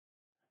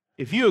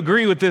If you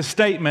agree with this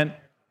statement,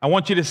 I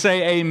want you to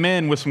say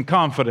amen with some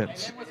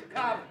confidence.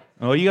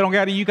 Oh, you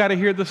got to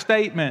hear the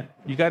statement.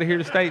 You got to hear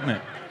the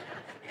statement.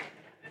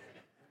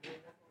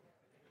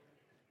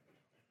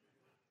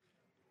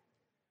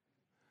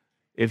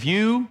 If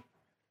you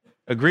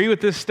agree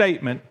with this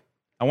statement,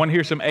 I want to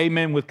hear some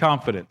amen with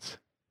confidence.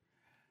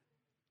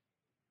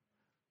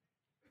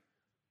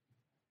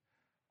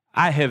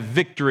 I have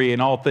victory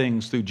in all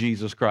things through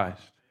Jesus Christ.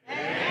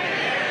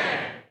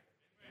 Amen.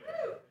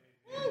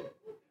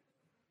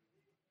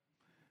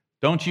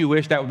 Don't you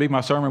wish that would be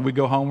my sermon? We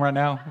go home right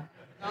now?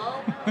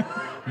 No.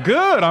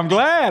 Good. I'm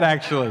glad,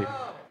 actually.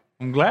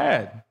 I'm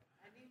glad.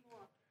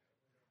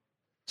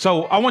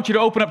 So I want you to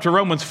open up to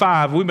Romans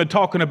 5. We've been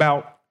talking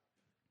about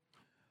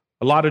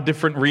a lot of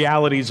different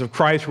realities of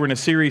Christ. We're in a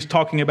series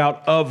talking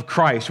about of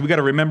Christ. We got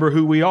to remember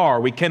who we are.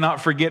 We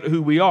cannot forget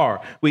who we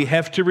are. We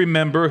have to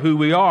remember who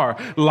we are.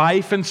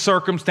 Life and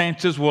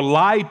circumstances will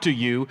lie to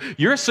you.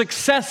 Your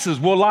successes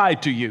will lie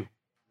to you.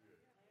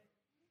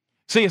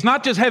 See, it's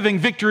not just having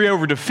victory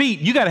over defeat.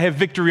 You got to have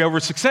victory over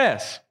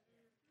success.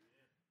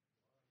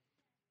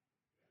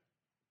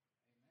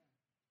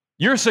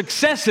 Your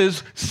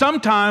successes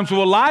sometimes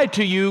will lie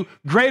to you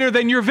greater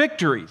than your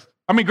victories.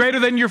 Greater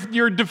than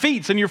your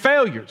defeats and your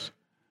failures.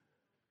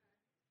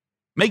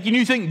 Making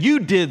you think you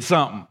did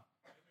something.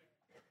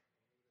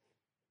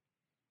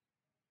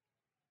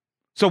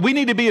 So we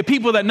need to be a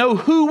people that know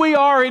who we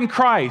are in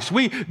Christ.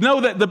 We know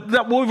that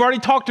what we've already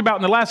talked about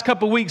in the last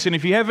couple of weeks. And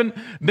if you haven't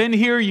been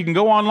here, you can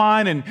go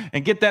online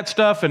and get that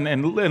stuff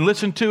and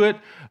listen to it.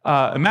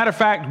 As a matter of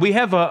fact, we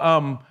have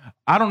a,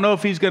 I don't know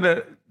if he's going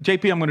to,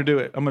 JP, I'm going to do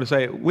it. I'm going to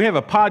say it. We have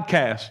a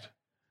podcast.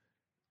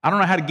 I don't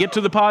know how to get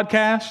to the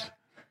podcast.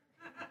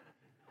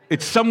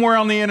 It's somewhere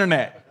on the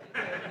internet.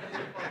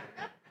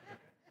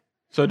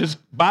 So just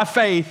by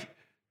faith,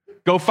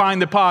 go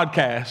find the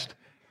podcast.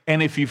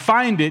 And if you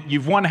find it,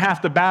 you've won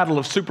half the battle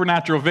of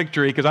supernatural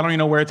victory, because I don't even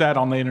know where it's at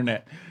on the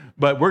internet.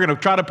 But we're going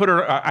to try to put it,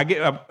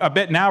 I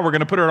bet now we're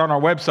going to put it on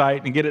our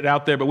website and get it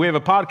out there. But we have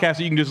a podcast,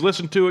 so you can just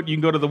listen to it. You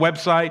can go to the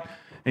website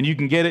and you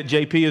can get it.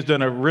 JP has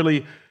done a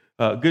really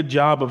good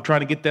job of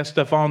trying to get that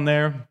stuff on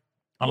there,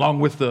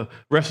 along with the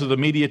rest of the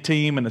media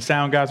team and the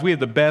sound guys. We have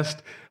the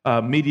best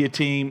media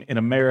team in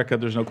America.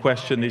 There's no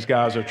question. These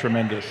guys are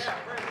tremendous.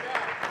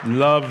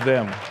 Love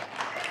them.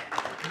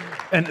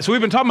 And so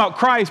we've been talking about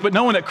Christ, but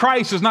knowing that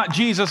Christ is not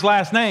Jesus'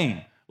 last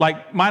name.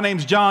 Like, my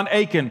name's John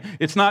Aiken.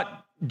 It's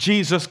not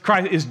Jesus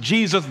Christ. It's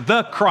Jesus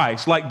the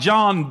Christ. Like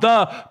John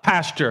the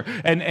pastor.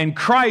 And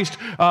Christ,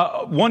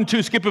 1,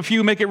 2, skip a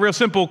few, make it real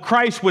simple.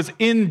 Christ was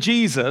in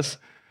Jesus.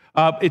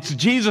 It's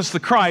Jesus the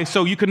Christ,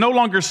 so you can no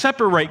longer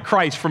separate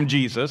Christ from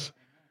Jesus.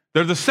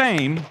 They're the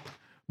same,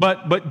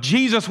 but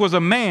Jesus was a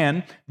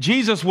man.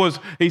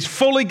 He's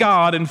fully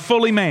God and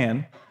fully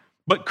man,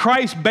 but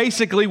Christ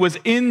basically was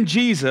in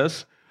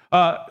Jesus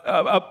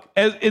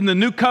in the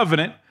new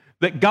covenant,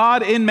 that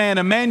God in man,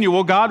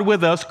 Emmanuel, God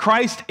with us,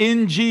 Christ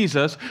in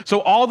Jesus.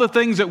 So all the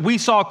things that we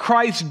saw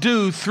Christ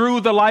do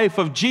through the life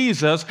of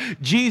Jesus,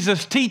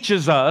 Jesus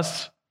teaches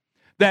us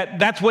that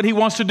that's what he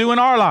wants to do in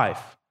our life.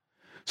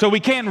 So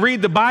we can't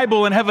read the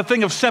Bible and have a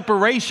thing of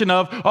separation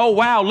of, oh,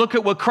 wow, look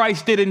at what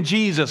Christ did in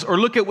Jesus, or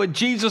look at what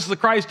Jesus the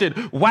Christ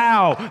did.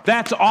 Wow,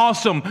 that's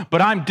awesome,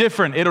 but I'm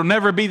different. It'll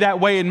never be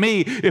that way in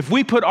me. If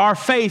we put our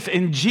faith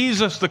in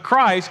Jesus the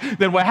Christ,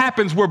 then what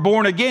happens, we're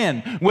born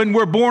again. When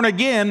we're born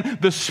again,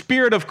 the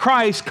Spirit of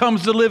Christ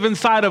comes to live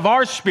inside of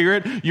our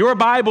spirit. Your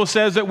Bible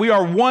says that we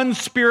are one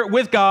spirit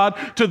with God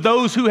to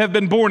those who have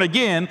been born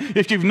again.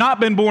 If you've not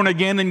been born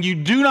again and you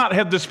do not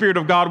have the Spirit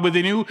of God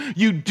within you,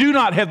 you do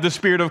not have the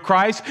Spirit of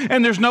Christ.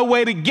 And there's no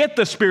way to get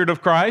the Spirit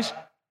of Christ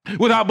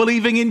without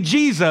believing in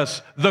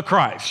Jesus the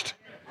Christ.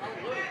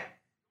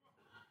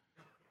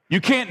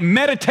 You can't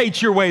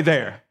meditate your way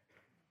there.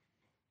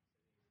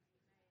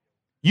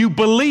 You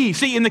believe.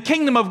 See, in the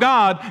kingdom of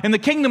God,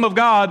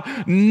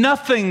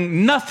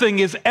 nothing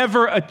is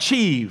ever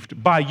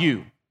achieved by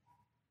you.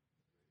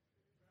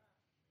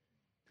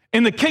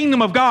 In the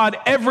kingdom of God,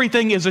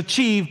 everything is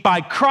achieved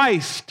by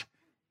Christ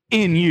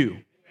in you.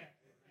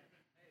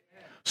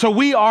 So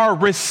we are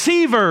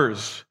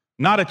receivers,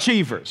 not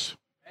achievers.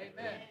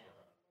 Amen.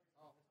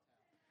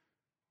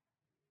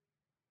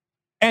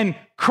 And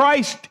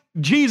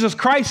Jesus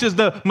Christ is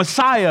the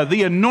Messiah,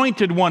 the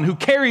anointed one who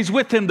carries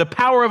with him the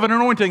power of an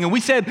anointing. And we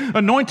said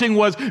anointing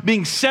was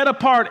being set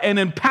apart and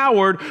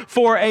empowered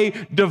for a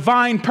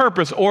divine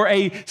purpose or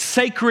a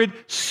sacred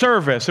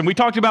service. And we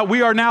talked about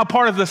we are now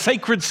part of the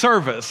sacred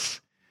service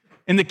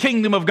in the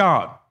kingdom of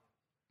God.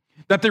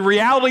 That the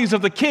realities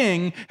of the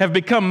King have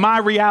become my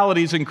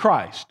realities in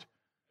Christ.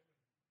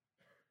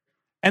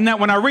 And that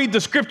when I read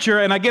the scripture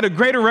and I get a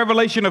greater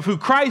revelation of who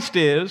Christ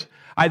is,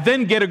 I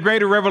then get a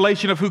greater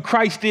revelation of who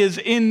Christ is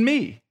in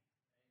me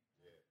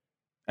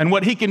and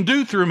what he can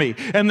do through me.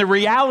 And the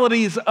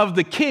realities of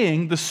the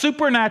King, the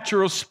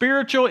supernatural,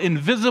 spiritual,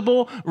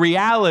 invisible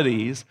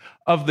realities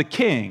of the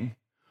King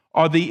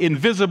are the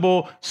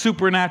invisible,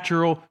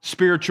 supernatural,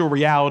 spiritual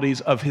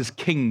realities of his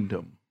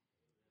kingdom.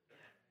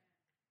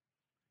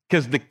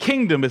 Because the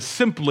kingdom is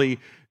simply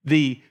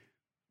the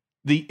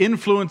the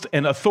influence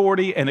and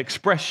authority and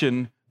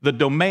expression, the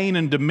domain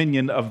and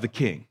dominion of the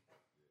king.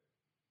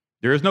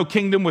 There is no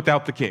kingdom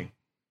without the king.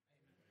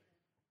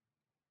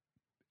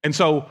 And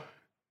so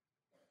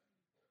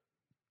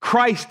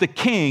Christ the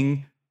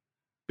king,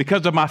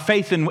 because of my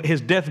faith in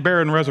his death,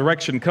 burial, and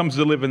resurrection, comes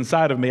to live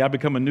inside of me. I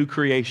become a new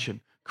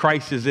creation.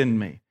 Christ is in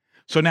me.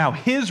 So now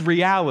his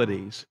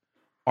realities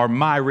are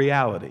my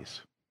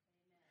realities.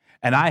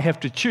 And I have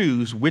to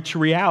choose which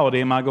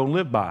reality am I going to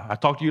live by. I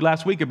talked to you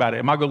last week about it.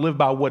 Am I going to live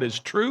by what is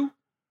true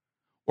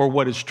or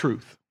what is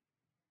truth?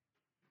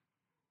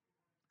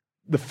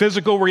 The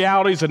physical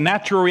realities, the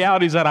natural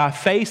realities that I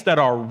face that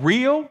are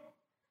real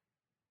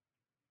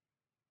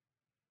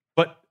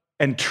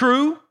and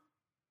true,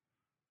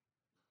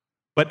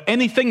 but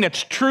anything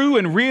that's true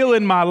and real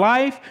in my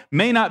life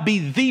may not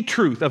be the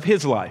truth of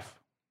his life.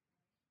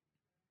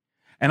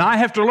 And I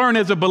have to learn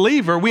as a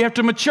believer, we have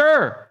to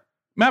mature.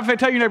 Matter of fact,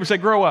 tell your neighbor, say,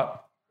 grow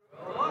up.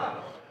 Grow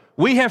up.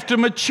 We have to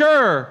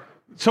mature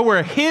so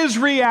where his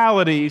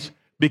realities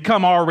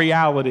become our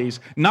realities,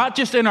 not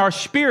just in our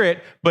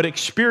spirit, but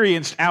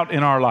experienced out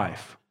in our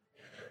life.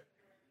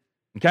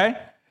 Okay?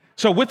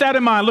 So with that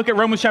in mind, look at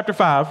Romans chapter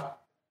 5.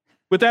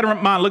 With that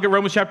in mind, look at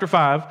Romans chapter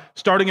 5,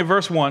 starting at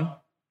verse 1.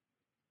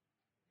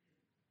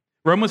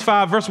 Romans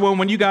 5, verse 1,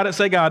 when you got it,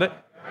 say got it.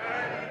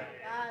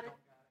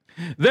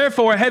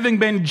 Therefore, having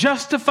been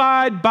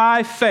justified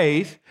by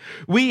faith,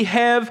 we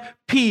have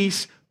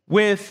peace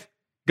with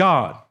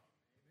God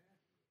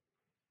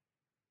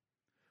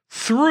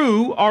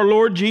through our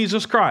Lord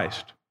Jesus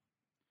Christ,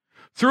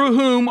 through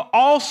whom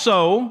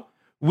also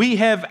we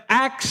have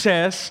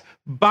access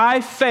by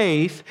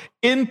faith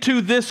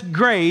into this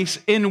grace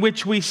in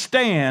which we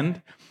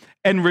stand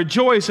and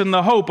rejoice in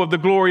the hope of the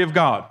glory of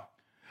God.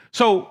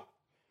 So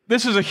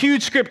this is a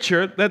huge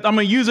scripture that I'm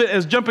going to use it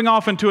as jumping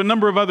off into a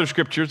number of other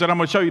scriptures that I'm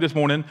going to show you this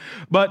morning.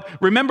 But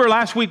remember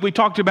last week we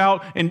talked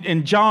about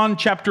in John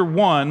chapter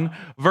 1,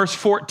 verse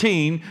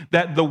 14,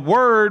 that the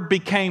Word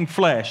became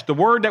flesh. The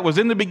Word that was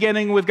in the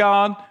beginning with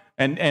God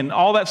and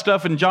all that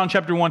stuff in John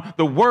chapter 1,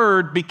 the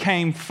Word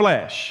became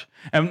flesh.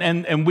 And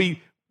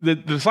the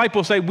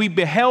disciples say, we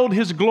beheld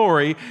his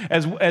glory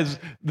as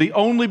the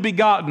only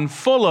begotten,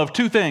 full of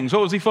two things.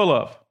 What was he full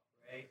of?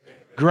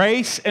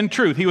 Grace and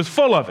truth. He was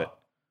full of it.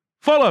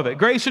 Full of it,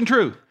 grace and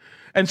truth.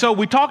 And so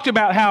we talked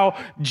about how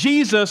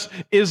Jesus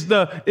is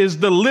the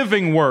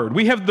living word.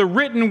 We have the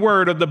written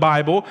word of the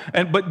Bible,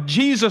 but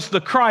Jesus the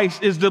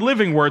Christ is the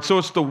living word. So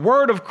it's the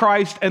word of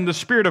Christ and the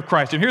Spirit of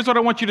Christ. And here's what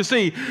I want you to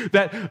see,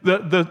 that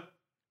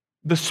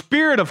the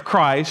Spirit of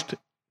Christ,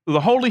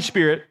 the Holy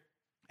Spirit,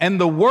 and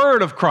the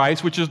Word of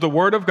Christ, which is the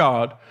Word of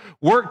God,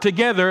 work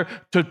together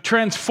to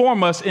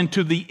transform us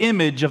into the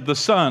image of the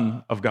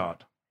Son of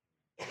God.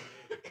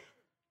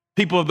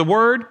 People of the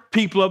Word,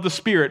 people of the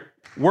Spirit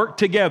work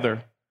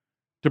together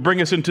to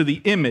bring us into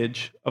the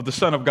image of the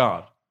Son of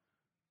God.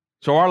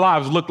 So our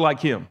lives look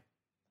like him.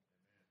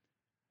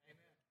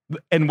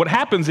 And what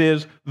happens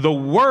is the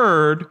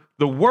word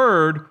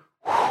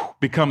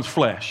becomes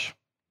flesh.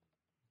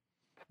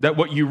 That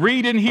what you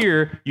read in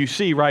here, you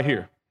see right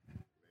here.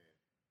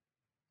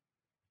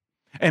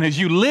 And as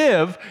you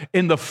live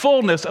in the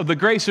fullness of the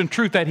grace and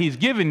truth that he's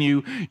given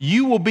you,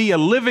 you will be a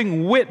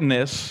living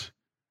witness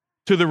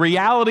to the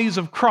realities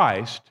of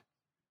Christ,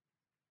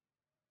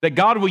 that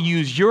God will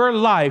use your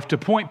life to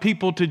point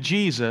people to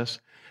Jesus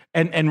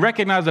and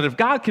recognize that if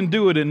God can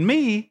do it in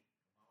me,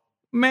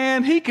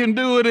 man, he can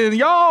do it in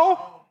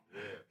y'all.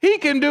 He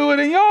can do it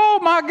in y'all,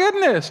 my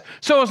goodness.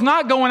 So it's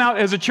not going out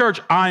as a church,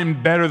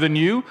 I'm better than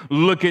you,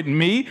 look at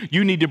me,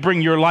 you need to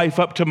bring your life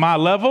up to my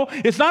level.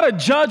 It's not a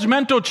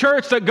judgmental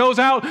church that goes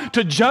out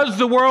to judge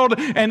the world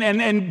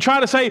and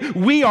try to say,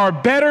 we are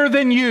better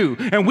than you,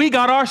 and we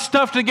got our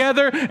stuff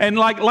together, and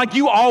like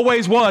you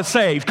always was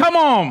saved. Come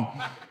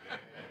on.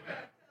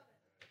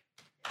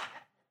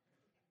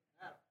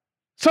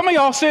 Some of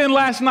y'all sinned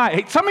last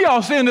night. Some of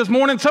y'all sinned this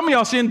morning. Some of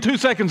y'all sinned 2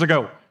 seconds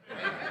ago.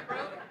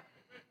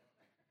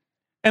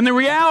 And the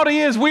reality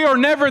is we are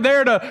never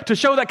there to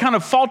show that kind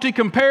of faulty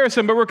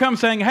comparison, but we're come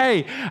saying,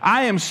 hey,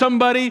 I am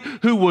somebody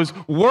who was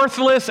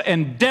worthless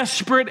and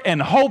desperate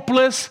and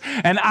hopeless,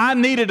 and I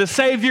needed a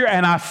Savior,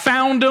 and I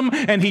found him,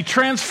 and he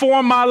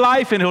transformed my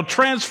life, and he'll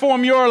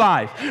transform your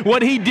life.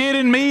 What he did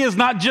in me is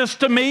not just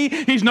to me.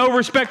 He's no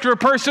respecter of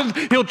persons.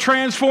 He'll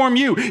transform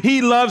you.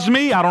 He loves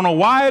me. I don't know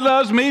why he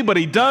loves me, but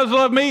he does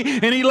love me,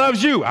 and he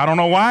loves you. I don't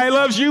know why he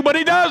loves you, but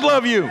he does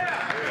love you.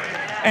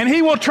 And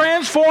he will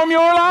transform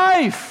your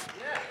life.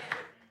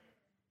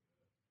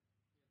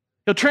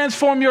 He'll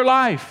transform your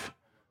life.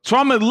 So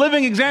I'm a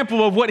living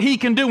example of what he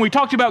can do. We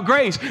talked about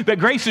grace, that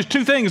grace is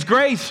two things.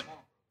 Grace,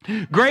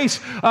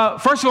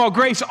 first of all,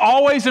 grace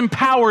always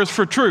empowers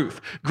for truth.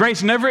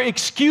 Grace never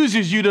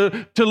excuses you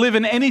to live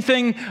in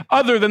anything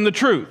other than the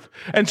truth.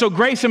 And so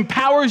grace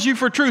empowers you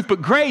for truth,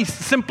 but grace,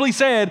 simply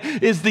said,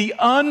 is the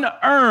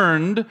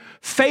unearned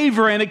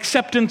favor and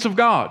acceptance of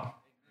God.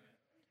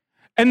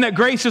 And that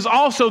grace is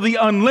also the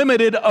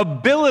unlimited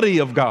ability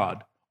of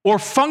God or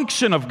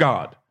function of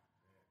God.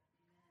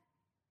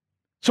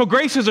 So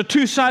grace is a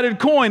two-sided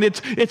coin.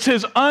 It's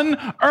his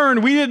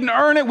unearned. We didn't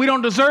earn it. We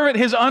don't deserve it.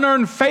 His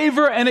unearned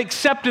favor and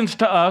acceptance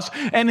to us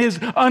and his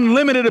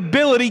unlimited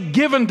ability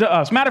given to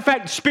us. Matter of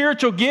fact,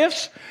 spiritual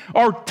gifts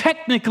are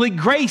technically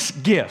grace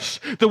gifts.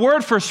 The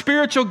word for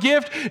spiritual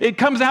gift, it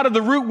comes out of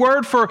the root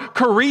word for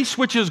charis,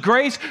 which is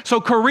grace.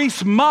 So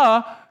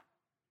charisma,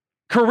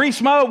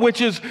 which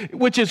is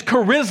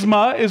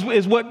charisma,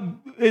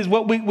 is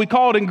what we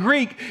call it in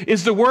Greek,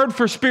 is the word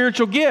for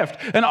spiritual gift.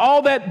 And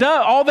all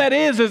that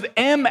is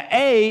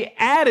M-A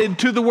added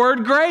to the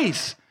word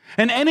grace.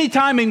 And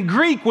anytime in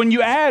Greek, when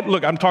you add,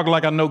 look, I'm talking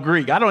like I know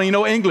Greek. I don't even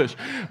know English.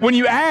 When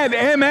you add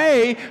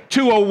M-A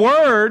to a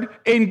word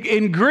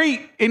in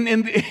Greek,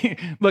 in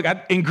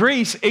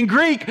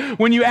Greek,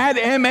 when you add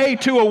M-A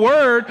to a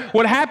word,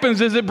 what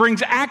happens is it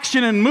brings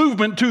action and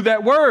movement to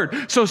that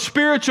word. So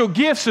spiritual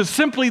gifts is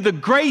simply the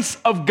grace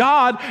of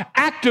God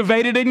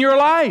activated in your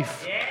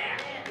life. Yeah.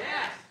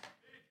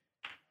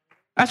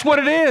 That's what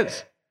it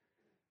is.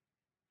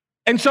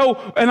 And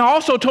I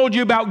also told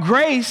you about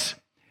grace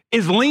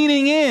is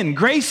leaning in.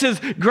 Grace,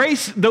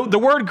 the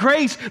word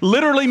grace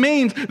literally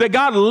means that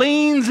God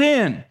leans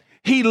in.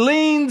 He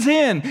leans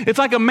in. It's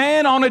like a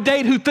man on a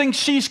date who thinks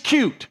she's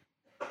cute.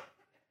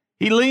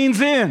 He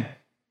leans in.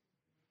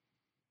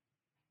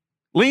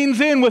 Leans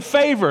in with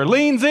favor,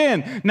 leans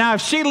in. Now,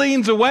 if she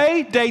leans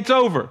away, date's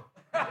over.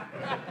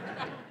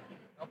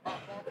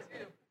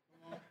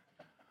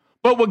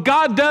 But what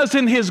God does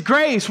in his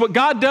grace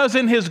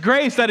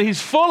that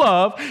he's full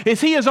of, is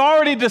he has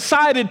already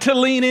decided to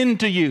lean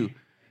into you.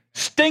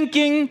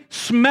 Stinking,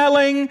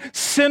 smelling,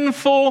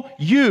 sinful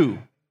you.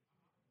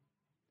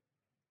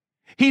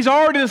 He's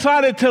already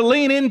decided to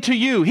lean into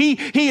you. He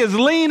is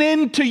lean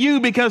into you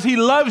because he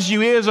loves you.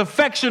 He has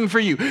affection for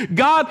you.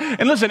 God,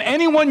 and listen,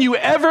 anyone you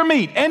ever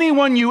meet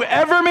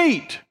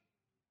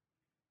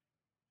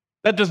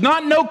that does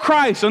not know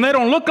Christ, and they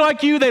don't look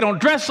like you, they don't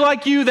dress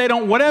like you, they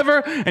don't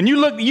whatever, and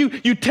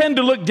you tend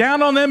to look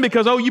down on them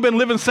because, you've been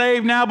living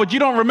saved now, but you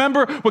don't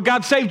remember what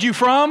God saved you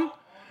from,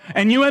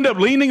 and you end up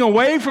leaning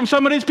away from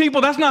some of these people.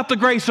 That's not the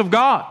grace of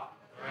God.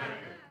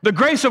 The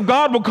grace of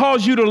God will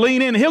cause you to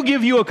lean in. He'll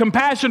give you a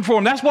compassion for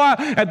them. That's why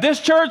at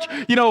this church,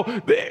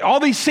 all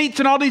these seats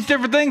and all these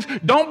different things,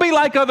 don't be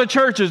like other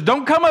churches.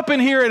 Don't come up in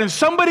here, and if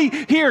somebody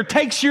here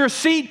takes your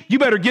seat, you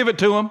better give it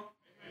to them.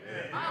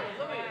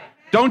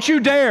 Don't you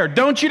dare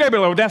be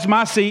like, that's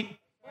my seat.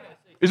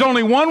 There's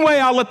only one way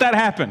I'll let that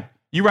happen.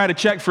 You write a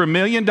check for $1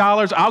 million,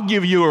 I'll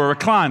give you a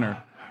recliner.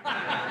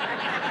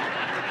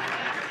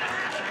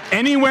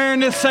 Anywhere in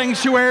this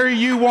sanctuary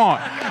you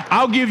want.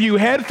 I'll give you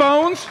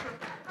headphones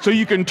so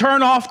you can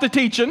turn off the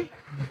teaching.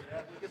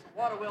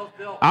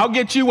 I'll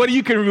get you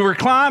you can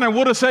recline, and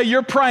we'll just say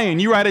you're praying.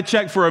 You write a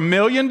check for $1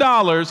 million,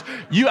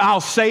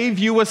 I'll save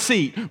you a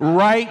seat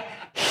right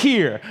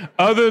here.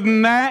 Other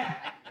than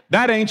that,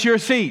 that ain't your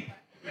seat.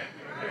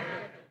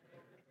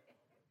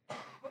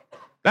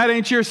 That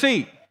ain't your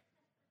seat.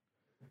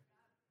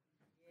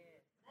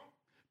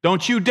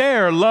 Don't you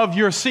dare love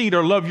your seat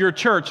or love your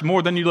church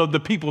more than you love the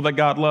people that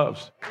God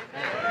loves.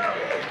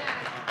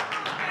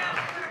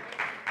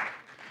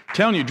 I'm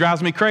telling you, it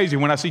drives me crazy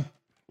when I see,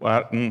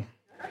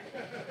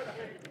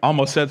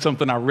 almost said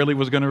something I really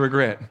was going to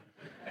regret.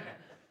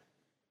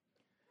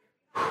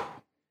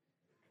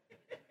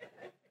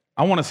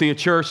 I want to see a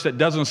church that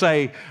doesn't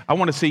say, I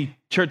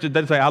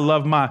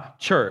love my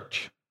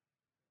church.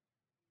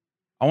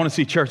 I want to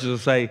see churches that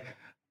say,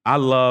 I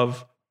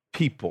love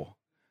people.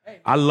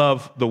 I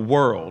love the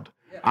world.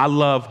 I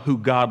love who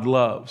God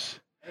loves.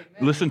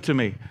 Listen to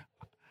me.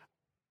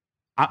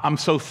 I'm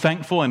so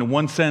thankful, and in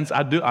one sense,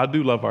 I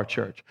do love our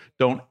church.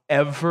 Don't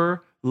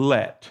ever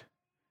let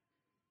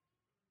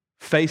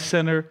Faith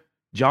Center,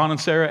 John and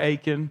Sarah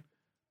Aiken,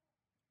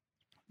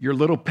 your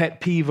little pet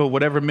peeve or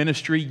whatever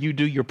ministry you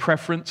do, your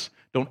preference,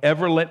 don't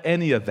ever let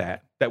any of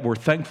that we're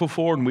thankful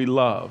for and we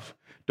love,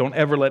 don't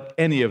ever let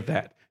any of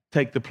that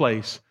take the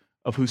place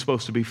of who's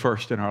supposed to be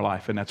first in our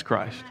life, and that's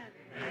Christ.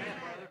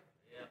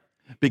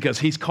 Because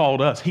he's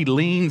called us. He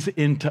leans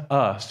into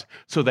us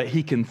so that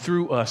he can,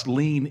 through us,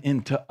 lean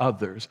into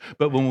others.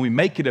 But when we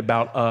make it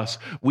about us,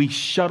 we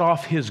shut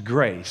off his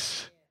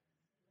grace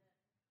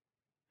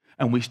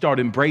and we start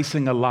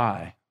embracing a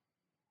lie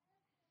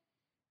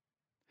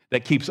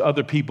that keeps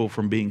other people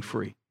from being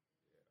free.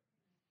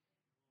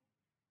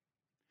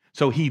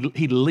 So he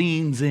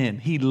leans in.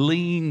 He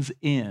leans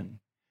in.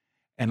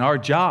 And our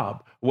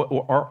job,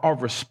 our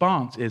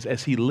response is,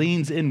 as he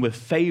leans in with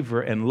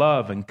favor and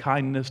love and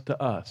kindness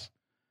to us,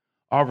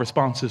 our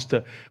response is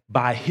to,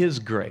 by his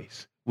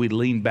grace, we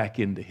lean back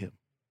into him.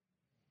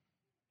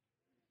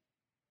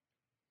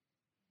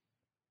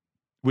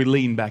 We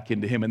lean back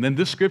into him. And then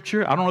this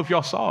scripture, I don't know if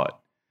y'all saw it,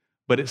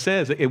 but it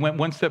says, it went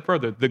one step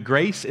further, the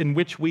grace in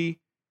which we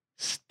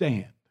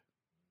stand.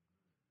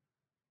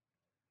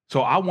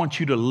 So I want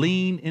you to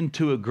lean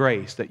into a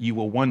grace that you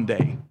will one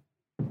day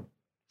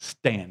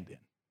stand in.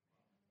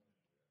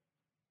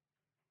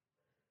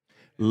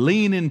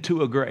 Lean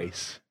into a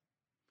grace.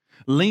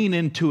 Lean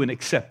into an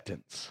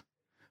acceptance.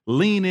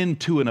 Lean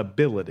into an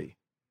ability.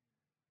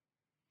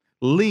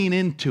 lean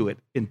into it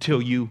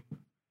until you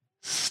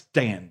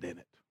stand in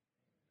it.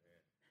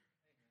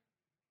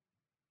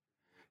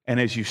 And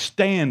as you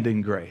stand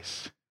in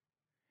grace,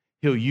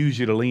 he'll use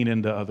you to lean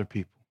into other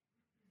people.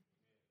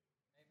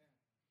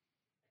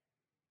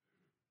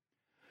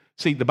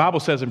 See, the Bible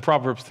says in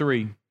Proverbs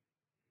 3,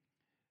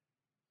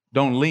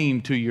 don't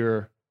lean to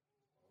your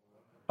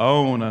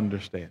own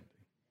understanding.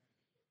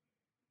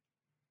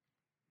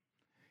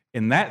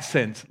 In that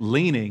sense,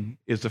 leaning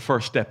is the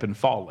first step in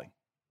falling.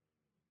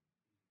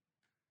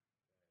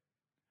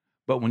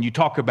 But when you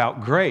talk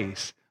about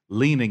grace,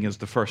 leaning is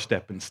the first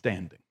step in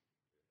standing.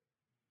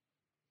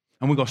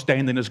 And we're going to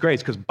stand in his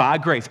grace because by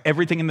grace,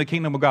 everything in the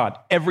kingdom of God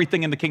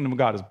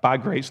is by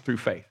grace through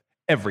faith.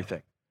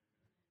 Everything.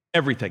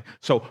 Everything.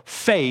 So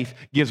faith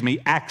gives me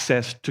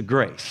access to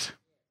grace.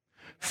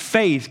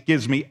 Faith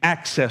gives me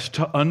access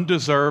to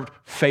undeserved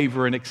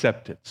favor and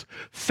acceptance.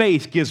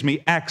 Faith gives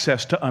me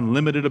access to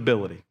unlimited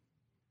ability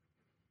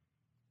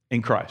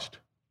in Christ.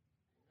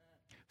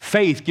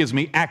 Faith gives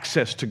me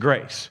access to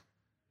grace.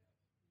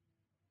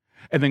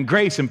 And then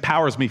grace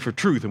empowers me for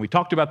truth. And we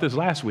talked about this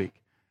last week.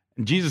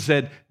 And Jesus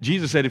said,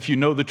 if you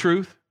know the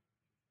truth,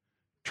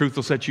 truth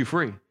will set you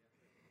free.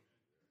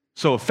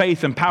 So if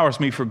faith empowers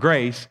me for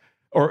grace,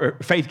 or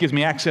faith gives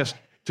me access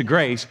to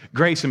grace,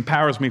 grace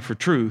empowers me for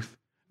truth,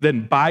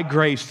 then by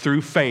grace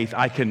through faith,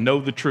 I can know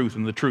the truth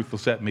and the truth will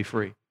set me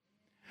free.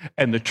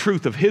 And the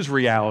truth of his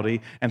reality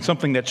and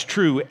something that's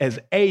true as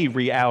a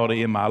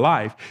reality in my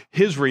life,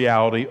 his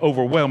reality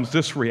overwhelms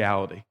this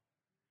reality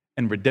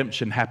and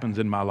redemption happens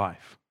in my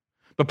life.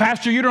 But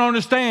Pastor, you don't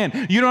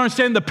understand. You don't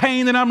understand the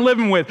pain that I'm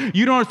living with.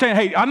 You don't understand.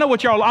 Hey, I know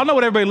what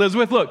everybody lives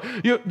with. Look,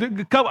 I'm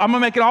going to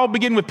make it all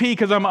begin with P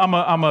because I'm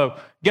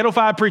a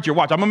ghetto-fied preacher.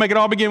 Watch, I'm going to make it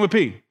all begin with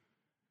P.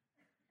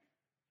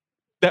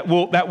 That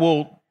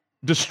will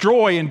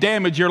destroy and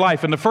damage your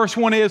life. And the first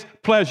one is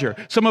pleasure.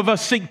 Some of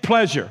us seek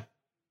pleasure.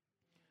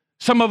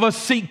 Some of us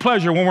seek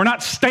pleasure when we're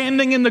not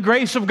standing in the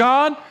grace of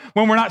God,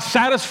 when we're not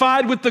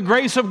satisfied with the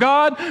grace of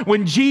God,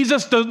 when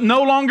Jesus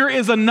no longer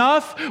is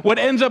enough. What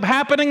ends up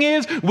happening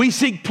is we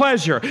seek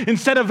pleasure.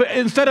 Instead of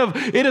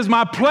it is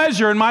my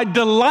pleasure and my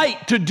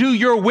delight to do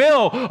your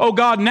will, oh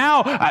God,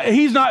 now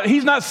he's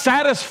not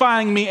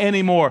satisfying me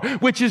anymore,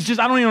 which is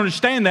just, I don't even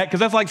understand that because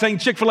that's like saying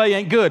Chick-fil-A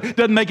ain't good. It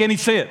doesn't make any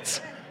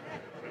sense.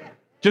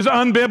 Just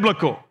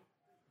unbiblical.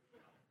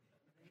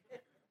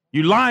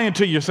 You lying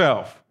to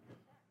yourself.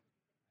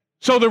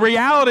 So the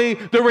reality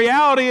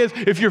is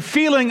if you're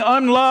feeling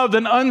unloved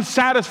and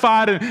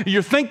unsatisfied and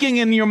you're thinking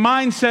in your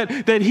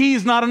mindset that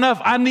he's not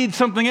enough, I need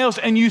something else,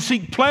 and you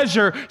seek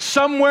pleasure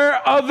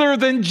somewhere other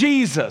than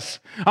Jesus.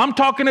 I'm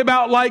talking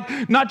about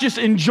like not just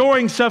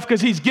enjoying stuff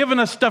because he's given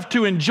us stuff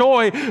to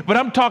enjoy, but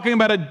I'm talking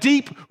about a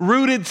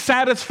deep-rooted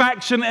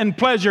satisfaction and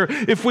pleasure.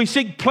 If we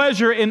seek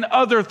pleasure in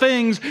other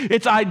things,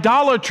 it's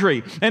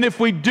idolatry. And if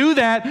we do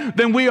that,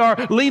 then we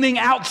are leaning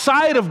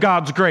outside of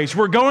God's grace.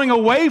 We're going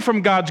away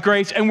from God's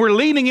grace and we're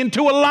leaning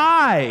into a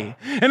lie.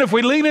 And if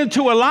we lean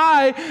into a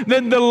lie,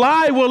 then the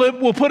lie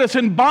will put us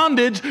in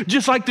bondage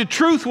just like the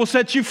truth will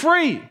set you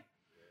free.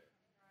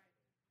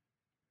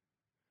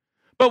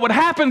 But what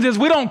happens is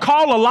we don't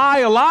call a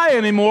lie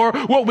anymore.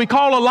 What we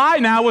call a lie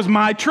now is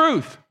my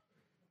truth.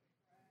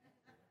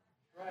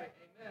 Right.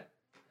 Amen.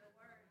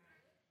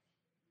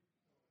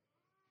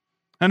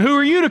 And who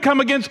are you to come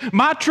against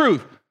my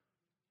truth?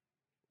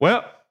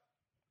 Well,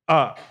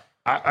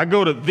 I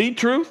go to the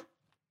truth.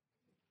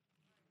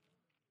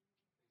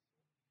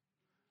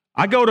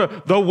 I go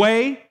to the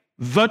way,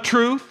 the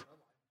truth,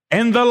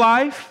 and the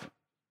life.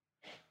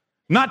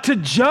 Not to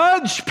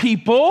judge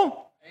people.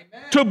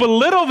 Amen. To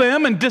belittle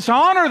them and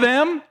dishonor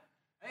them.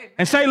 Amen.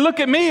 And say, look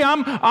at me,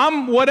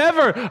 I'm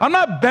whatever. I'm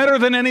not better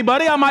than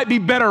anybody. I might be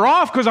better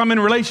off because I'm in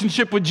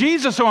relationship with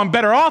Jesus, so I'm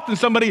better off than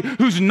somebody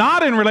who's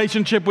not in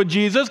relationship with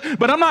Jesus,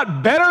 but I'm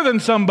not better than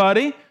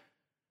somebody.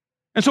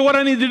 And so what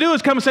I need to do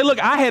is come and say,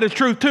 look, I had a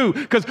truth too,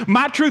 because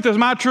my truth is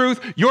my truth,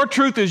 your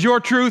truth is your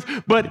truth,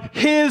 but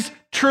his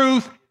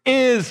truth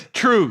is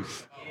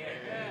truth.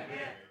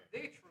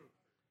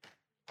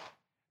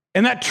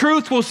 And that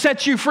truth will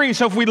set you free.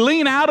 So if we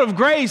lean out of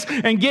grace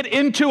and get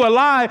into a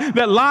lie,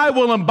 that lie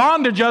will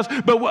bondage us,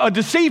 but a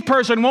deceived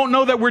person won't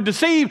know that we're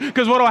deceived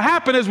because what will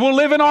happen is we'll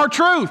live in our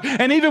truth.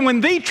 And even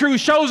when the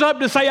truth shows up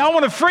to say, I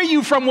want to free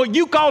you from what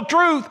you call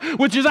truth,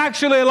 which is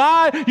actually a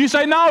lie, you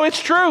say, no, it's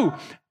true.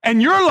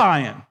 And you're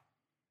lying.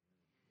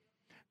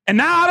 And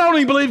now I don't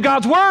even believe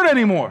God's word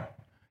anymore.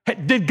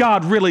 Did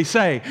God really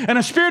say? And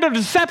a spirit of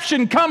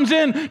deception comes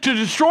in to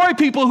destroy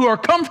people who are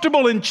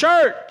comfortable in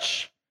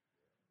church.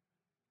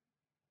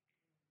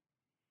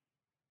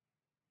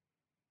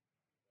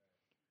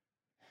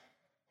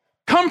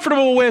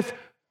 Comfortable with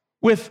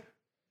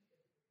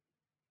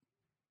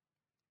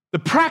the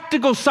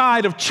practical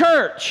side of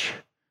church,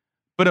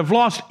 but have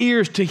lost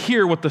ears to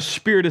hear what the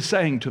Spirit is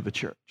saying to the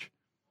church.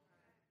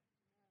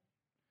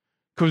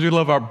 Because we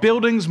love our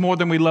buildings more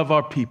than we love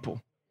our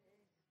people.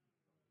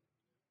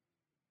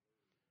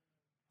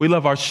 We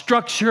love our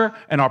structure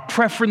and our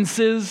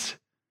preferences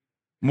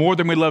more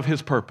than we love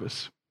his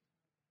purpose.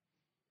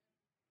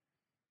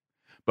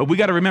 But we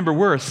got to remember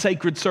we're a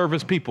sacred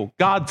service people.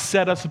 God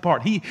set us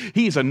apart.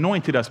 He's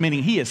anointed us,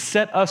 meaning he has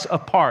set us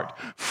apart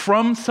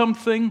from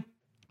something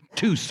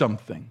to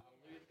something.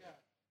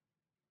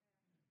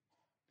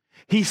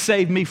 He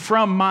saved me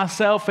from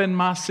myself and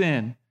my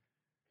sin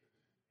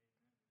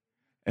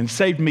and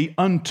saved me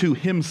unto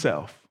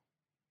himself,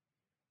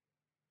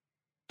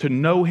 to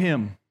know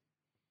him,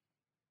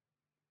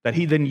 that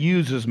he then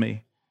uses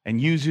me and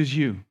uses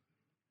you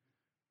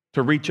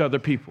to reach other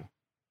people.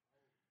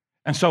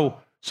 And so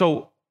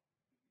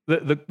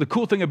the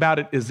cool thing about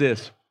it is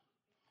this.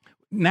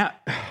 Now,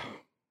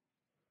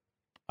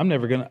 I'm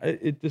never going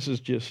to, this is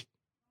just.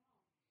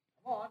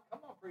 Come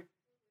on, preacher.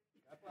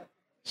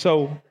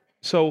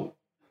 So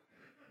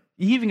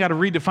you even got to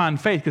redefine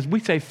faith, because we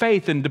say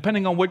faith, and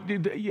depending on what,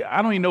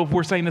 I don't even know if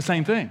we're saying the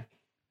same thing.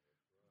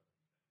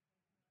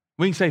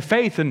 We can say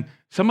faith, and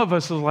some of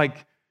us are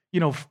like,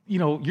 you're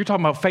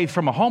talking about faith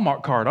from a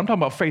Hallmark card. I'm talking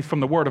about faith from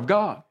the Word of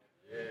God.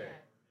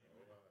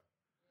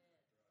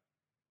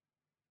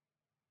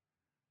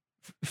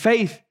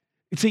 Faith,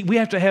 see, we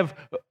have to have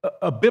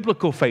a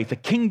biblical faith, a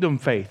kingdom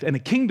faith. And a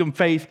kingdom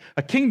faith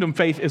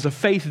is a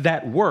faith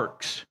that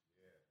works.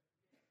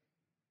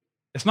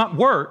 It's not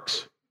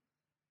works.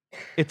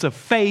 It's a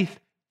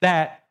faith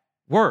that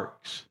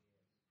works.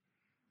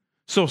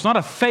 So it's not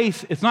a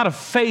faith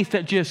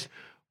that just,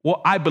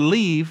 well, I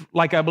believe,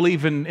 like I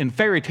believe in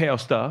fairy tale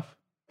stuff.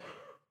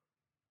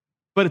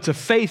 But it's a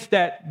faith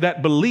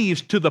that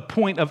believes to the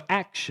point of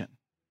action.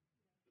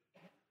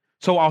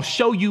 So I'll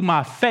show you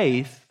my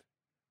faith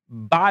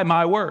by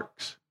my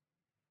works.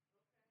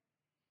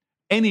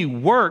 Any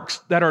works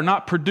that are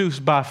not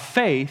produced by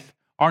faith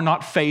are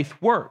not faith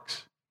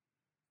works.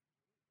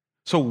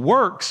 So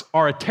works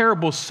are a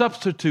terrible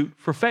substitute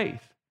for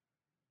faith.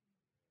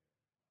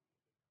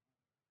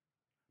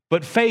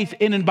 But faith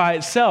in and by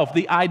itself,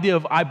 the idea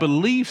of I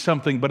believe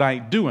something but I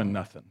ain't doing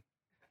nothing,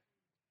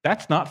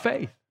 that's not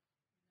faith.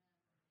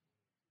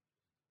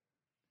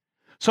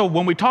 So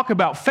when we talk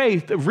about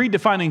faith,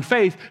 redefining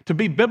faith to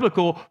be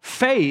biblical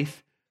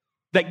faith,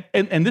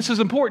 and this is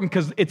important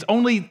because it's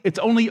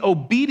only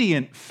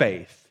obedient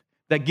faith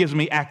that gives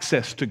me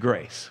access to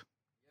grace.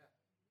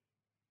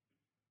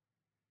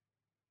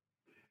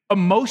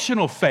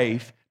 Emotional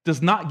faith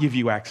does not give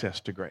you access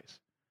to grace.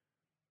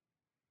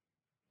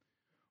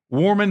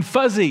 Warm and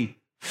fuzzy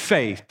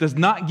faith does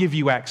not give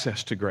you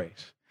access to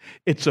grace.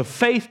 It's a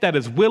faith that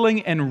is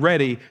willing and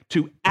ready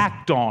to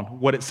act on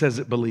what it says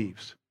it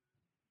believes.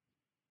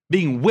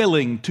 Being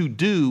willing to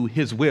do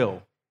his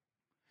will.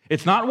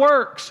 It's not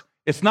works.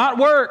 It's not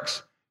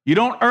works. You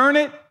don't earn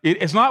it.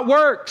 It's not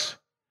works.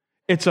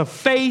 It's a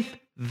faith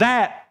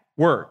that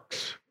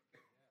works.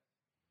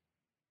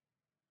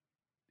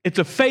 It's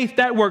a faith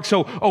that works.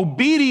 So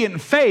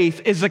obedient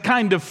faith is the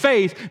kind of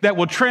faith that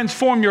will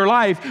transform your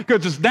life,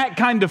 because it's that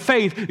kind of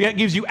faith that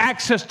gives you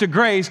access to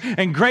grace,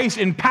 and grace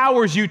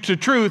empowers you to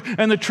truth,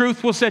 and the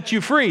truth will set you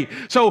free.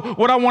 So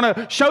what I want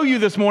to show you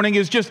this morning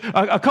is just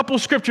a couple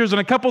scriptures and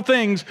a couple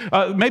things,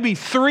 maybe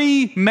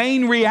three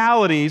main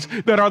realities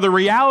that are the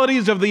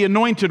realities of the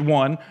Anointed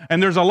One.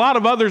 And there's a lot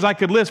of others I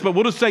could list, but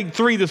we'll just say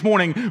three this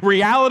morning.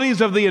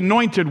 Realities of the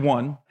Anointed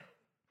One,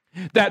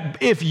 that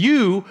if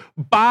you,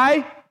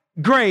 by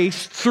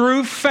grace,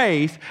 through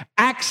faith,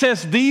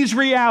 access these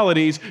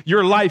realities,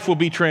 your life will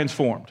be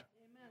transformed.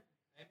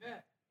 Amen.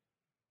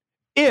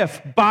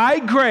 If by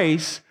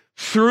grace,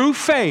 through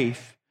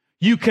faith,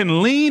 you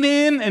can lean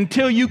in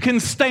until you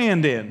can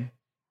stand in,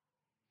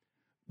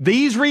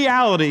 these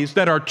realities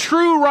that are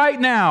true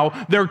right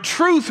now, they're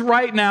truth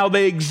right now,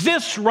 they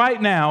exist right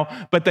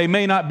now, but they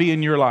may not be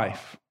in your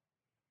life.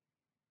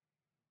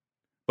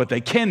 But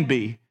they can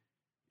be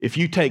if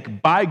you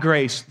take by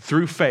grace,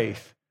 through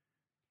faith,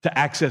 to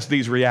access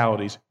these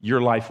realities, your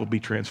life will be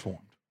transformed.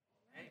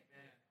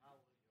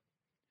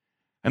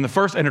 And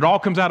it all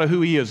comes out of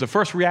who he is. The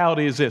first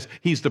reality is this: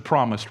 he's the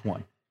promised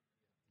one.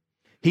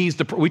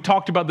 We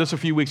talked about this a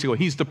few weeks ago.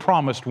 He's the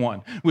promised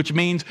one, which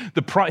means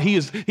he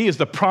is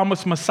the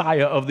promised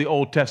Messiah of the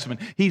Old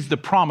Testament. He's the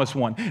promised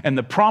one, and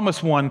the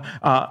promised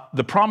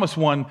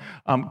one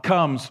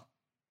comes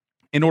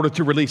in order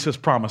to release his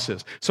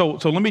promises. So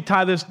let me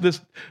tie this.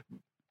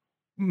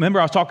 Remember,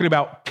 I was talking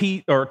about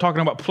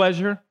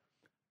pleasure.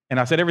 And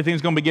I said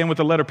everything's going to begin with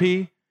the letter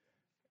P.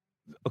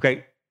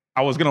 Okay,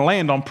 I was going to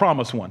land on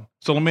promise one.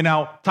 So let me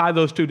now tie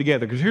those two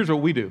together, because here's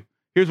what we do.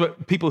 Here's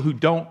what people who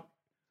don't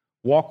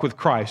walk with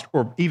Christ,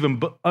 or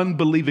even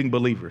unbelieving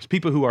believers,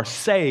 people who are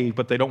saved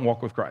but they don't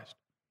walk with Christ.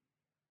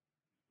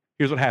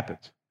 Here's what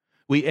happens.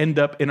 We end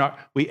up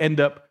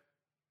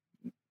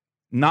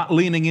not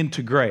leaning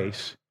into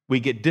grace. We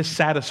get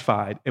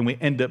dissatisfied and we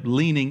end up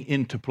leaning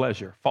into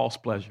pleasure, false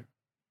pleasure.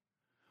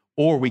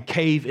 Or we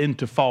cave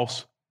into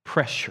false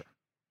pressure.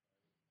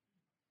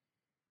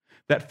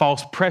 That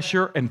false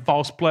pressure and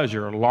false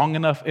pleasure long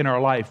enough in our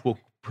life will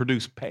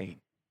produce pain.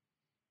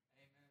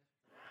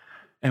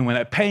 And when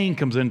that pain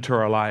comes into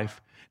our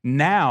life,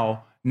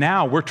 now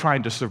we're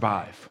trying to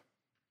survive.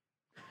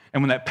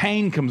 And when that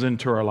pain comes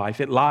into our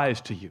life, it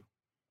lies to you.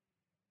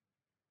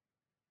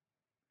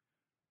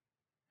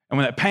 And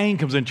when that pain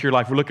comes into your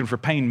life, we're looking for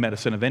pain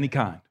medicine of any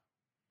kind.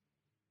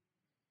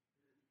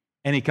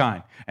 Any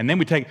kind. And then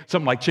we take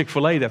something like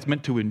Chick-fil-A that's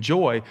meant to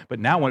enjoy, but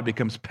now when it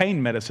becomes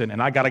pain medicine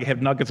and I got to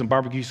have nuggets and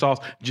barbecue sauce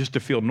just to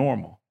feel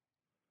normal.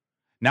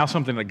 Now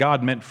something that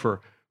God meant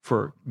for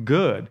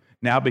good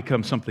now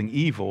becomes something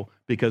evil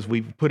because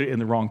we've put it in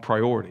the wrong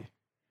priority.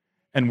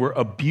 And we're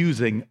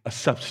abusing a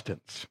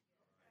substance.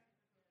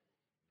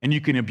 And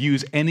you can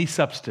abuse any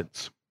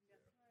substance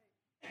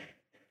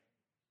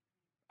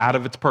out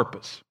of its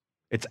purpose.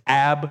 Its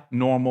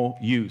abnormal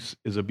use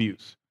is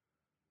abuse.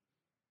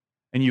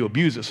 And you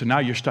abuse it, so now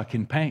you're stuck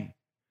in pain.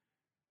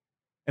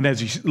 And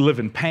as you live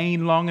in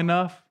pain long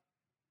enough,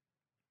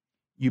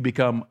 you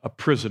become a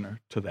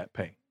prisoner to that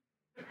pain.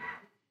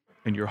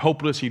 And you're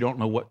hopeless, you don't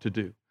know what to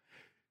do.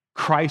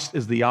 Christ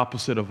is the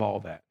opposite of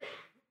all that.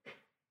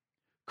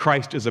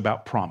 Christ is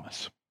about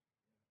promise.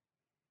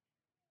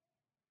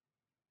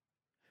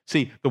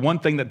 See, the one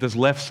thing that this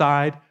left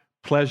side,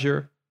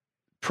 pleasure,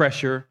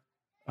 pressure,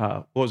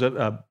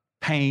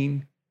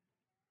 pain,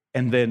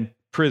 and then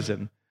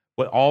prison,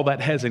 what all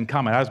that has in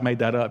common, I just made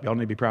that up. Y'all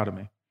need to be proud of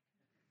me.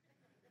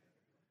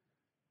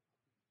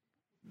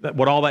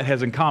 What all that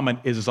has in common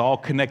is it's all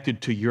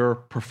connected to your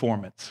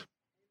performance.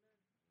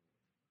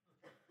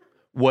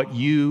 What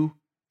you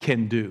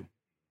can do.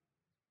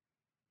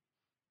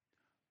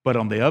 But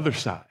on the other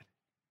side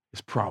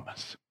is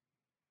promise.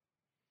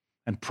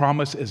 And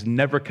promise is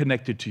never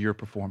connected to your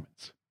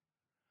performance.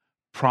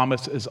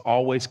 Promise is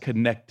always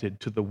connected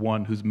to the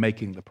one who's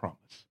making the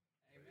promise.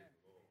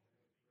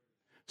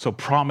 So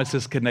promise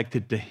is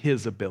connected to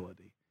his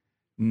ability,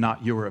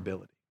 not your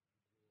ability.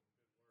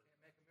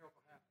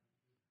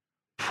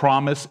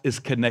 Promise is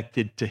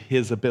connected to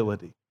his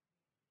ability.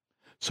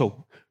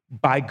 So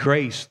by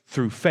grace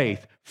through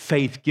faith,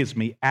 faith gives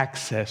me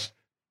access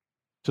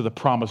to the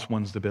promised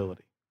one's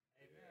ability.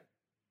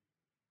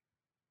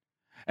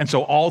 And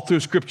so all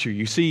through Scripture,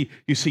 you see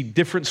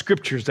different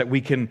scriptures that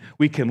we can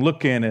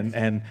look in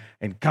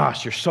and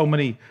gosh, there's so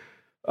many.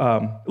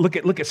 Look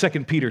at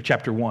 2 Peter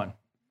chapter 1.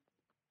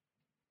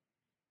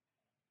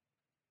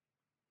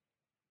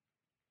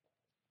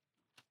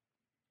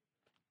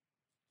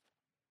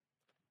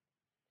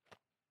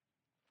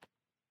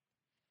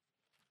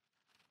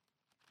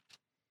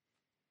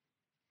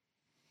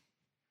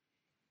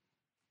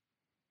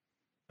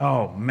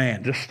 Oh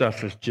man, this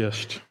stuff is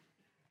just.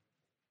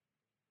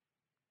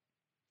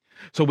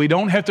 So we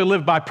don't have to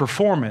live by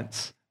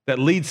performance that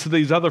leads to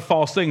these other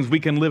false things.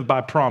 We can live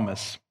by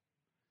promise.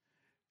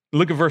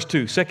 Look at verse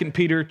 2, 2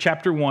 Peter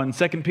chapter 1,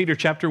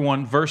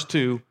 verse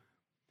 2.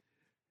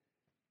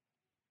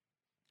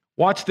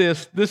 Watch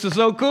this. This is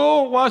so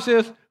cool. Watch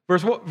this.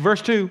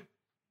 Verse 2.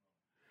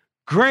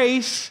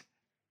 Grace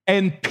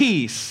and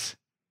peace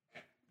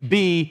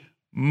be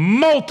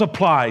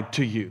multiplied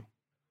to you.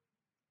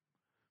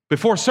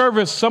 Before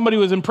service, somebody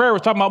was in prayer,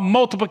 was talking about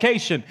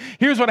multiplication.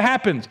 Here's what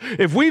happens.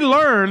 If we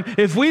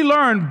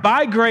learn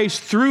by grace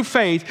through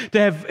faith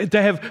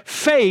to have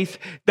faith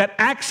that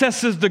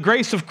accesses the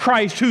grace of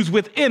Christ who's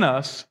within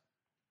us,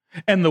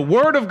 and the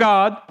Word of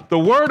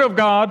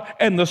God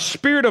and the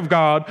Spirit of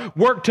God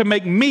work to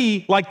make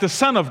me like the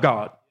Son of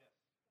God.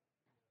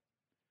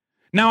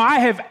 Now I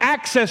have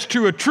access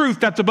to a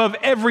truth that's above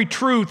every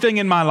true thing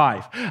in my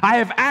life. I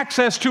have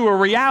access to a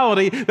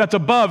reality that's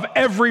above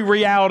every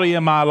reality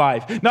in my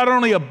life. Not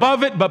only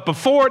above it, but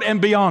before it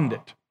and beyond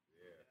it.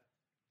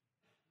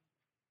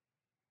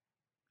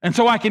 And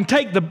so I can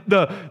take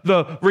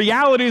the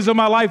realities of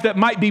my life that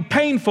might be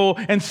painful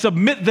and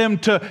submit them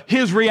to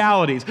his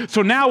realities.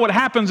 So now what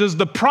happens is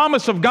the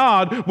promise of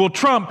God will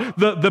trump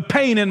the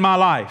pain in my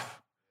life.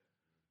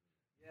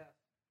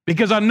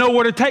 Because I know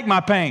where to take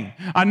my pain.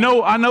 I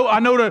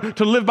know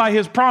to live by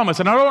his promise.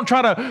 And I don't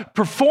try to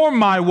perform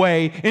my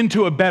way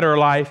into a better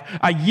life.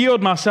 I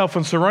yield myself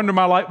and surrender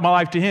my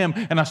life to him,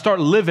 and I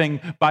start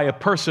living by a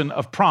person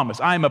of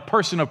promise. I am a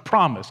person of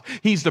promise.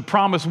 He's the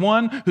promised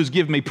one who's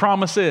given me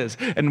promises.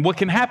 And what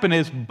can happen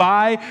is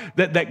by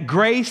that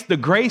grace, the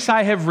grace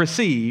I have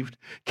received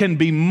can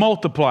be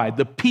multiplied.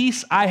 The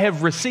peace I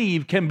have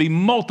received can be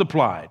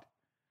multiplied.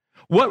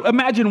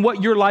 Imagine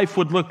what your life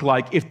would look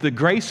like if the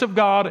grace of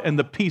God and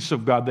the peace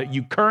of God that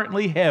you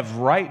currently have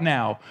right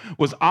now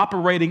was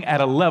operating at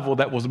a level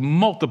that was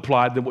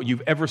multiplied than what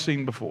you've ever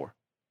seen before.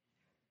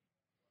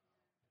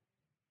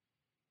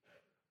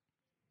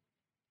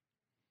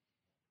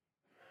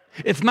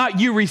 It's not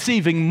you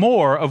receiving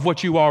more of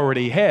what you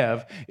already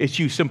have, it's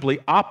you simply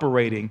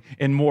operating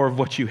in more of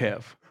what you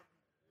have.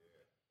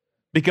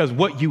 Because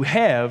what you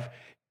have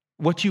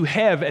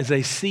as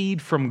a seed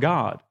from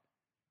God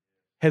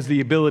has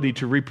the ability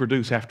to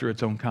reproduce after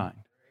its own kind.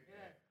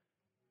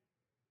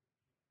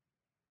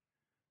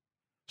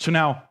 So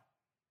now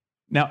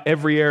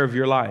every area of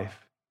your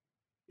life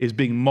is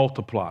being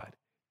multiplied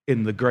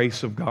in the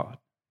grace of God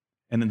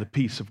and in the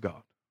peace of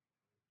God.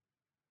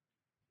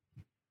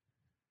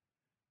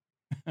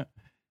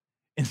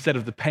 Instead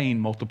of the pain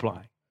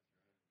multiplying.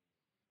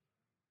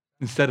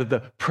 Instead of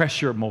the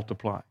pressure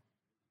multiplying.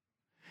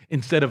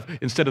 Instead of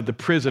the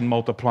prison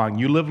multiplying.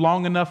 You live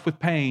long enough with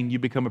pain, you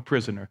become a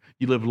prisoner.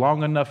 You live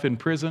long enough in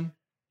prison,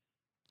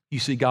 you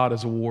see God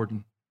as a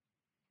warden.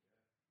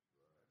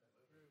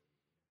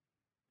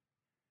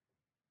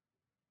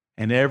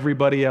 And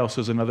everybody else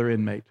is another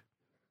inmate.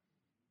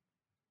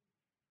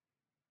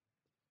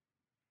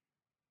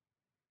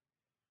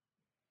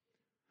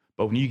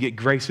 But when you get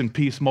grace and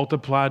peace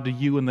multiplied to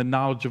you in the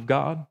knowledge of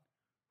God,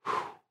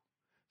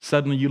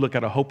 suddenly you look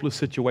at a hopeless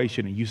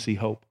situation and you see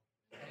hope.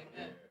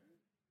 Amen.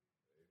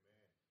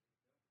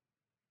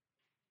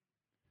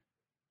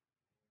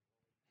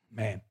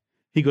 Man,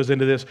 he goes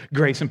into this,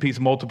 grace and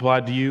peace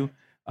multiplied to you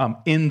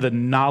in the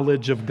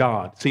knowledge of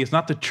God. See, it's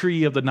not the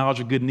tree of the knowledge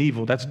of good and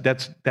evil. That's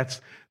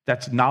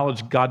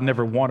knowledge God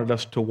never wanted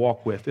us to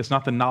walk with. It's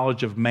not the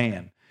knowledge of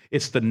man.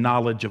 It's the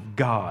knowledge of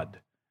God.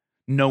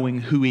 Knowing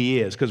who he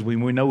is, because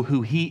when we know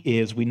who he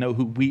is, we know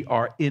who we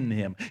are in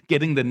him.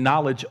 Getting the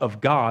knowledge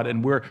of God,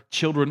 and we're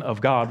children of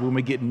God. When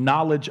we get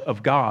knowledge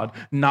of God,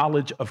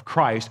 knowledge of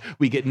Christ,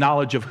 we get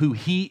knowledge of who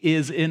he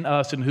is in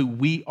us and who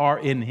we are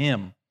in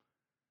him.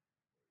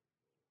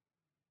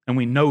 And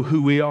we know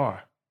who we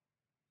are.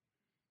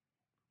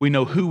 We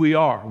know who we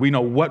are. We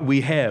know what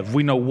we have.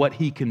 We know what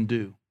he can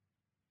do.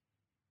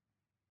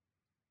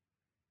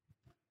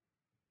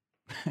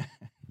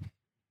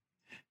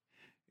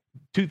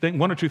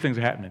 One or two things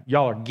are happening.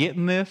 Y'all are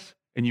getting this,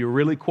 and you're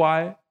really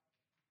quiet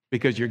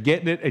because you're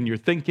getting it and you're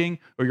thinking,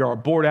 or you're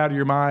bored out of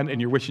your mind and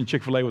you're wishing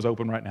Chick-fil-A was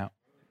open right now.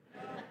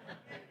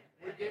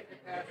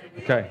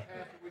 Okay.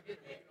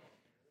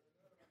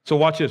 So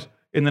watch this.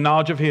 In the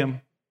knowledge of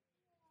him,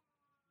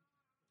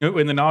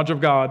 in the knowledge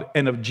of God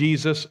and of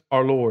Jesus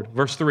our Lord.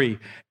 Verse 3,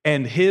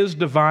 and his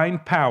divine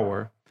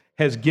power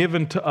has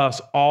given to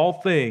us all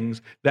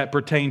things that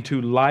pertain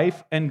to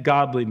life and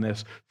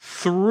godliness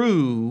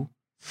through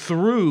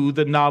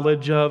the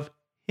knowledge of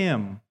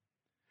him,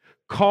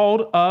 who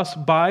called us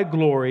by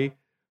glory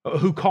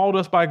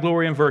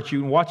and virtue,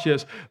 and watch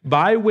this,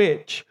 by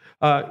which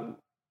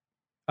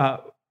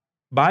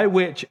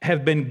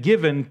have been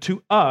given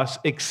to us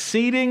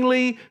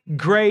exceedingly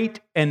great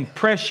and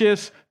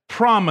precious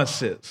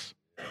promises,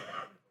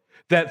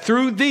 that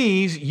through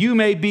these you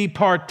may be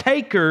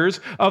partakers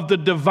of the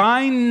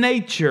divine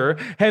nature,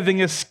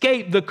 having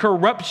escaped the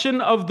corruption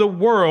of the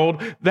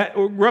world, that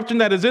corruption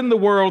that is in the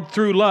world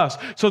through lust.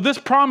 So this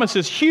promise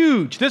is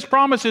huge. This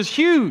promise is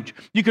huge.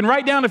 You can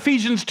write down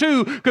Ephesians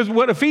 2, because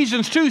what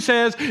Ephesians 2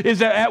 says is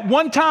that at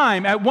one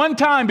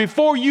time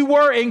before you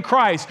were in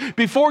Christ,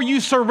 before you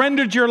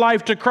surrendered your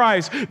life to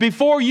Christ,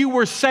 before you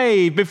were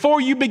saved,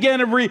 before you began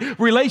a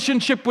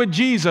relationship with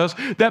Jesus,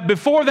 that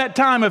before that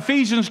time,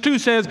 Ephesians 2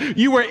 says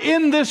you were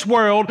in this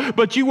world,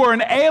 but you were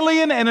an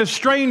alien and a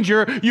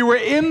stranger. You were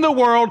in the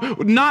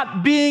world,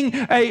 not being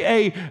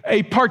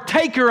a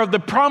partaker of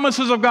the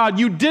promises of God.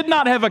 You did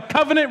not have a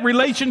covenant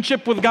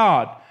relationship with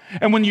God.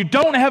 And when you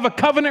don't have a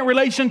covenant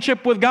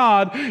relationship with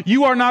God,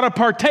 you are not a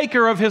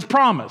partaker of his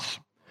promise,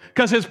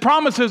 because his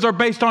promises are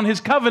based on his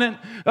covenant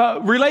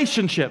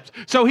relationships.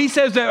 So he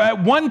says that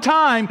at one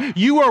time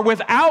you were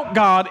without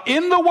God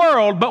in the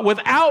world, but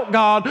without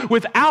God,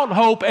 without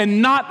hope,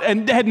 and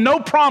had no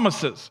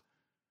promises.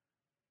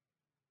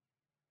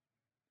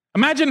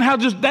 Imagine how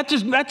that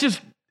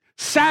just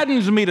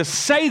saddens me to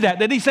say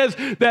that he says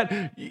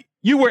that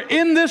you were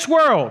in this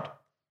world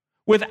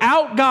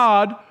without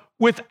God,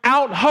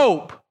 without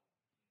hope,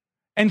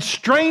 and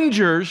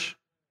strangers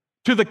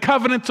to the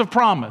covenants of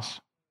promise.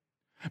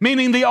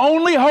 Meaning the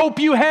only hope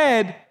you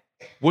had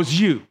was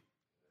you.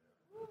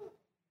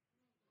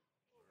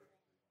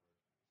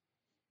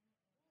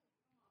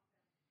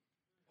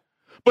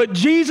 But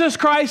Jesus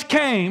Christ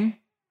came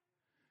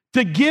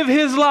to give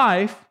his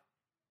life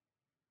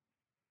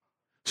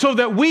so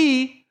that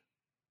we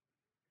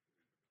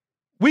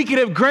could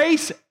have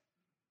grace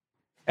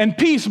and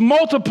peace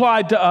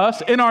multiplied to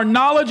us in our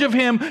knowledge of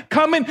him,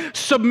 come and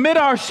submit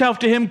ourselves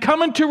to him,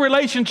 come into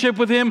relationship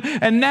with him,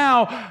 and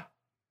now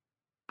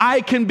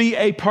I can be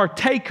a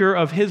partaker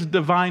of his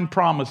divine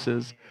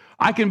promises.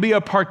 I can be a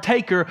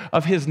partaker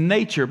of his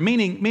nature,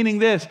 meaning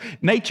this,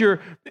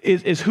 nature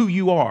is who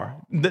you are,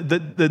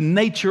 the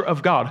nature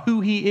of God,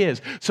 who he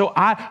is. So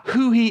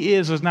who he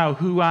is now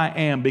who I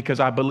am, because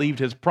I believed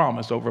his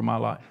promise over my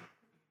life.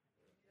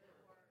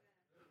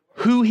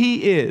 Who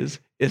he is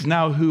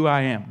now who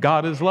I am.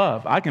 God is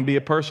love. I can be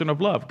a person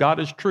of love.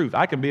 God is truth.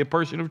 I can be a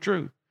person of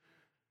truth.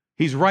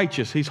 He's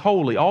righteous. He's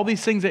holy. All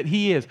these things that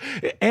he is.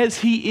 As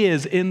he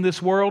is in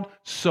this world,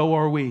 so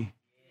are we.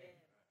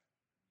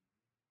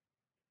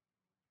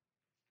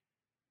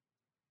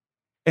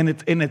 And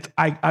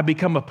I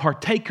become a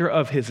partaker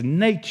of his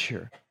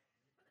nature.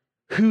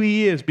 Who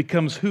he is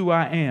becomes who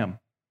I am.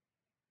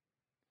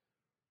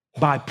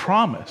 By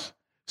promise.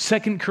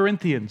 2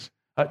 Corinthians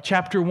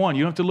chapter 1.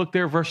 You don't have to look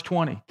there, verse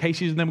 20.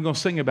 Casey's and them are going to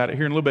sing about it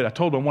here in a little bit. I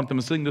told them I want them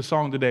to sing this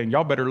song today, and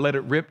y'all better let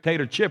it rip,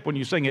 tater, chip when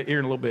you sing it here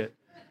in a little bit.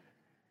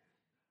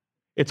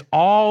 It's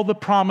all the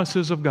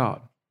promises of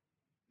God.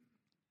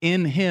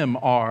 In him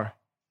are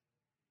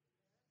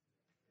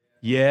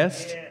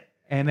yes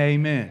and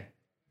amen.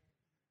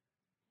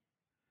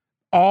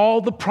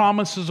 All the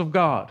promises of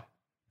God,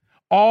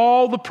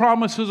 all the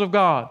promises of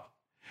God,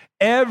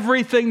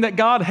 everything that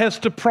God has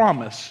to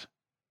promise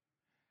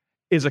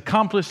is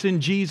accomplished in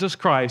Jesus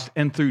Christ,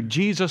 and through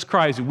Jesus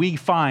Christ we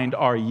find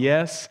our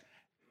yes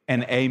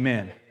and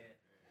amen.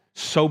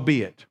 So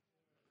be it.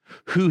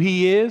 Who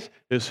He is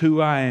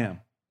who I am.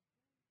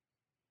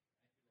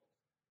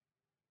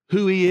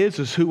 Who He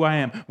is who I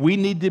am. We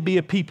need to be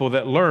a people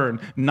that learn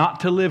not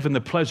to live in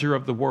the pleasure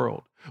of the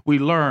world. We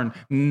learn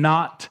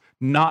not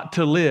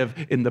to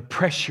live in the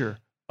pressure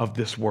of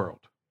this world.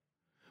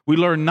 We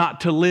learn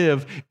not to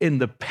live in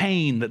the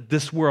pain that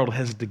this world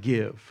has to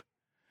give,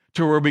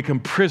 to where we become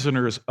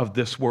prisoners of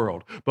this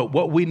world. But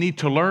what we need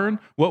to learn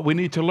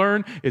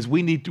is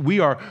we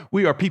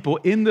are people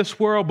in this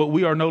world, but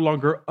we are no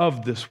longer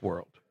of this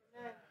world,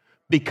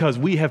 because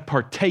we have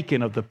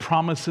partaken of the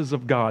promises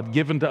of God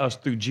given to us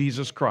through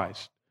Jesus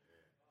Christ.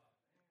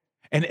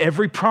 And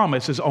every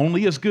promise is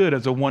only as good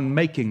as the one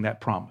making that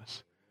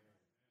promise.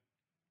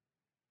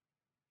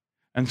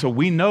 And so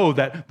we know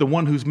that the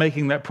one who's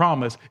making that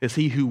promise is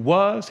He who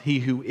was, He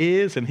who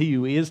is, and He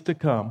who is to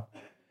come.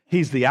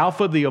 He's the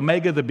Alpha, the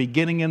Omega, the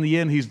beginning and the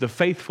end. He's the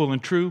faithful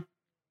and true.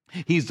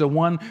 He's the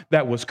one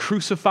that was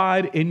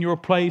crucified in your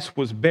place,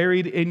 was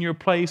buried in your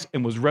place,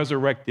 and was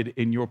resurrected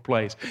in your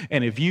place.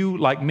 And if you,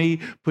 like me,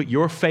 put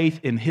your faith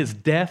in His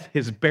death,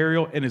 His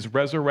burial, and His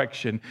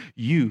resurrection,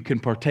 you can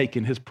partake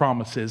in His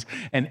promises,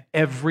 and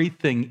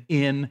everything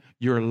in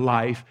your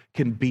life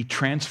can be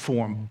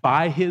transformed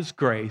by His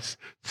grace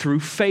through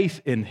faith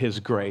in His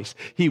grace.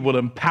 He will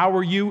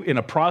empower you in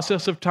a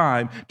process of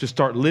time to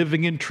start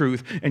living in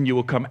truth, and you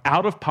will come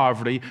out of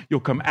poverty,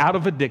 you'll come out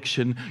of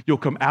addiction, you'll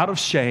come out of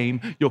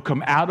shame, you'll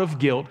come out of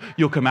guilt,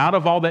 you'll come out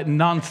of all that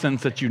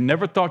nonsense that you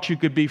never thought you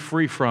could be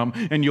free from,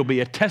 and you'll be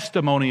a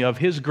testimony of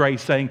His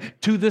grace, saying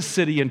to this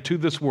city and to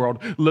this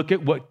world, look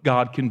at what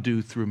God can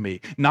do through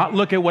me. Not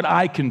look at what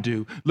I can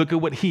do, look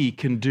at what He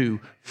can do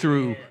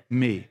through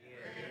me.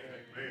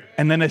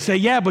 And then they say,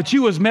 yeah, but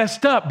you was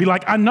messed up. Be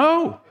like, I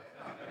know,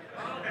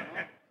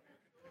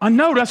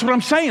 that's what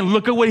I'm saying.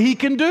 Look at what He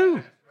can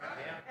do.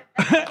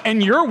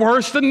 And you're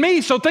worse than me.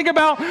 So think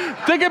about,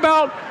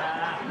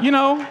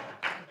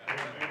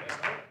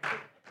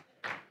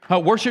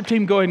 worship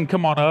team, go ahead and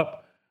come on up.